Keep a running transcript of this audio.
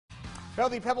Well,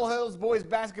 the Pebble Hills boys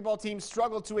basketball team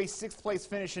struggled to a 6th place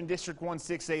finish in District 1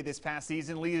 6A this past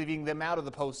season, leaving them out of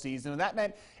the postseason. And that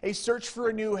meant a search for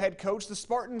a new head coach. The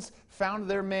Spartans found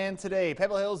their man today.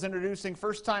 Pebble Hills introducing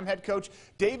first-time head coach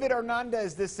David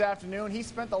Hernandez this afternoon. He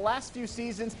spent the last few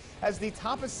seasons as the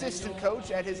top assistant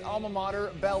coach at his alma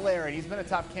mater, Bel Air, and he's been a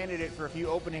top candidate for a few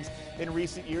openings in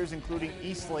recent years, including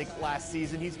Eastlake last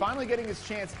season. He's finally getting his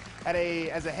chance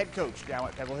as a head coach now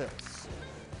at Pebble Hills.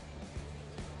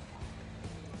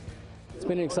 It's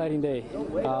been an exciting day.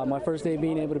 My first day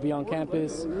being able to be on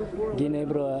campus, being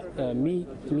able to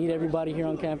meet everybody here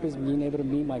on campus, being able to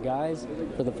meet my guys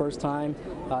for the first time.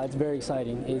 It's very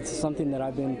exciting. It's something that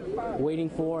I've been waiting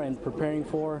for and preparing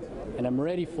for, and I'm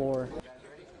ready for.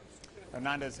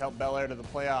 Hernandez helped Bel Air to the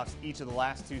playoffs each of the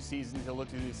last 2 seasons. He'll look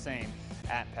to do the same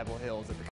at Pebble Hills.